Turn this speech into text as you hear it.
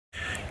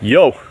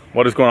Yo,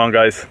 what is going on,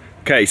 guys?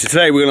 Okay, so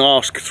today we're going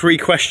to ask 3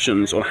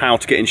 questions on how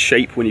to get in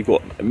shape when you've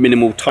got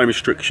minimal time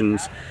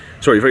restrictions.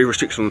 Sorry, very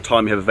restrictions on the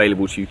time you have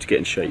available to you to get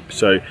in shape.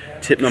 So,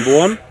 tip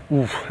number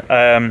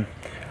 1.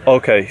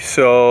 Okay,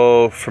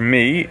 so for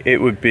me,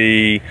 it would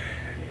be,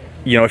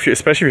 you know,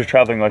 especially if you're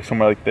traveling like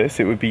somewhere like this,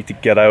 it would be to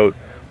get out,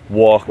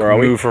 walk,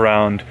 move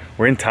around.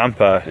 We're in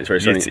Tampa. It's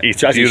very sunny.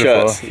 It's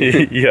beautiful.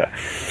 Yeah.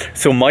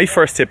 So my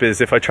first tip is,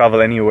 if I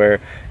travel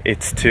anywhere,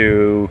 it's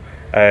to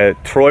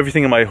throw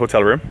everything in my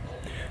hotel room,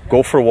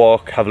 go for a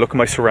walk, have a look at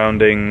my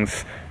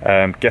surroundings,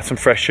 get some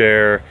fresh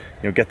air,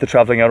 you know, get the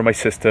traveling out of my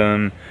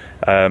system,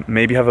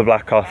 maybe have a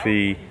black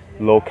coffee,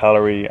 low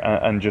calorie,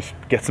 and just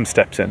get some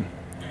steps in.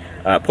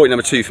 Point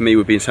number 2 for me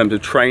would be in terms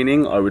of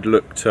training. I would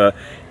look to,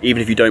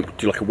 even if you don't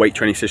do like a weight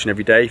training session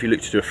every day, if you look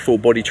to do a full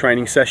body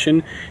training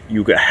session,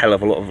 you'll get a hell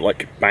of a lot of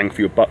like bang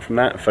for your buck from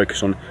that.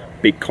 Focus on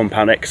big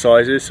compound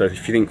exercises. So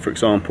if you think, for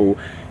example,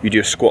 you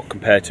do a squat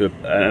compared to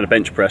a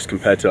bench press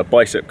compared to a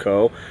bicep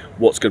curl,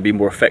 what's going to be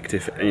more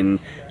effective in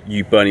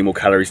you burning more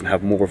calories and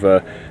have more of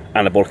a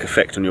anabolic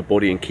effect on your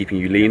body and keeping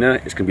you leaner?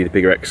 It's going to be the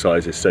bigger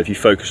exercises. So if you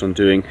focus on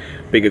doing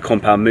bigger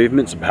compound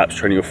movements and perhaps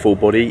training your full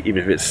body,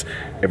 even if it's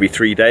every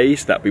 3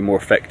 days, that'd be more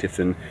effective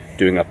than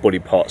doing a body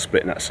part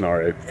split in that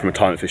scenario from a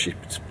time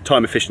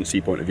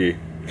efficiency point of view.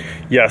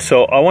 Yeah,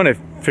 so I want to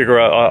figure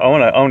out, I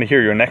want to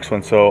hear your next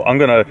one. So I'm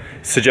going to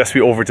suggest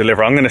we over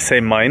deliver. I'm going to say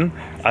mine,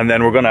 and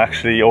then we're going to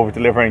actually over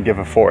deliver and give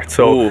a fourth.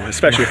 So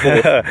especially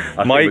fourth. I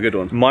think a good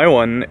one. My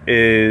one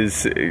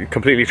is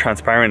completely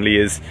transparently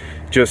is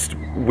just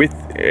with,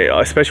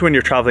 especially when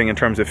you're traveling in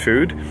terms of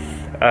food.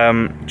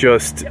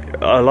 Just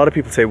a lot of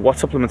people say, what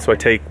supplements do I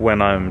take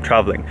when I'm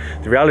traveling?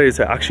 The reality is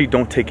I actually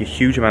don't take a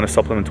huge amount of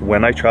supplements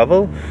when I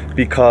travel,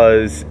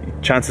 because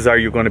chances are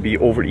you're going to be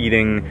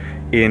overeating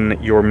in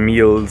your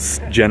meals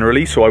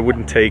generally. So I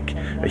wouldn't take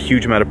a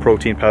huge amount of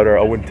protein powder,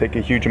 I wouldn't take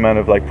a huge amount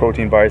of like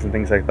protein bars and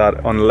things like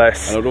that,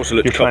 unless and I'd also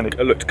look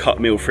to cut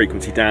meal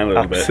frequency down a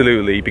little bit.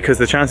 Absolutely, because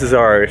the chances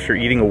are if you're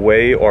eating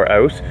away or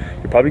out,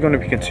 you're probably going to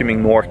be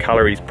consuming more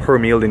calories per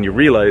meal than you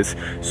realize.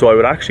 So I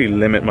would actually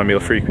limit my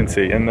meal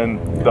frequency. And then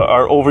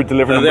our over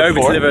deliver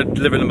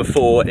number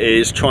 4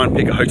 is try and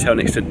pick a hotel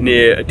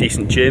near a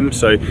decent gym.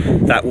 So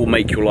that will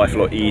make your life a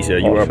lot easier.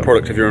 You are a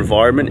product of your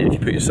environment, and if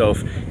you put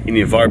yourself in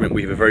the environment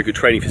where you have a very good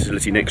training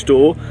facility next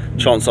door,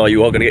 chances are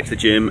you are going to get to the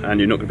gym and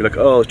you're not going to be like,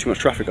 oh, there's too much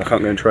traffic, I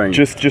can't go and train.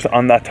 Just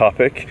on that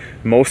topic,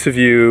 most of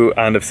you,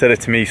 and have said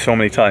it to me so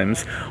many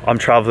times, I'm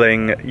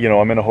traveling, you know,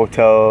 I'm in a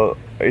hotel,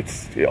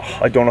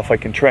 I don't know if I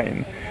can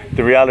train.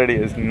 The reality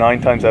is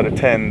 9 times out of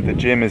 10 the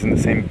gym is in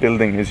the same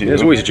building as you.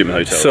 There's always a gym in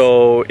hotels.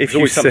 So if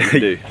you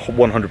say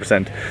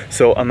 100%,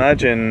 so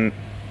imagine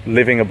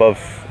living above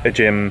a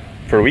gym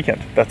for a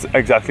weekend. That's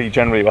exactly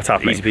generally what's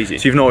happening. Easy peasy.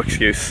 So you've no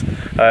excuse.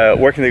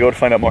 Where can they go to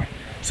find out more?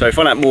 So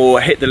find out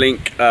more, hit the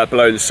link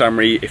below in the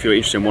summary if you're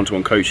interested in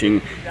one-to-one coaching.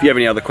 If you have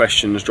any other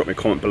questions, drop me a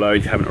comment below.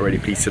 If you haven't already,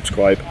 please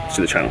subscribe to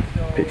the channel.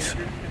 Peace.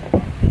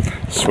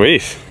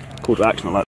 Sweet. Call to action, I like that.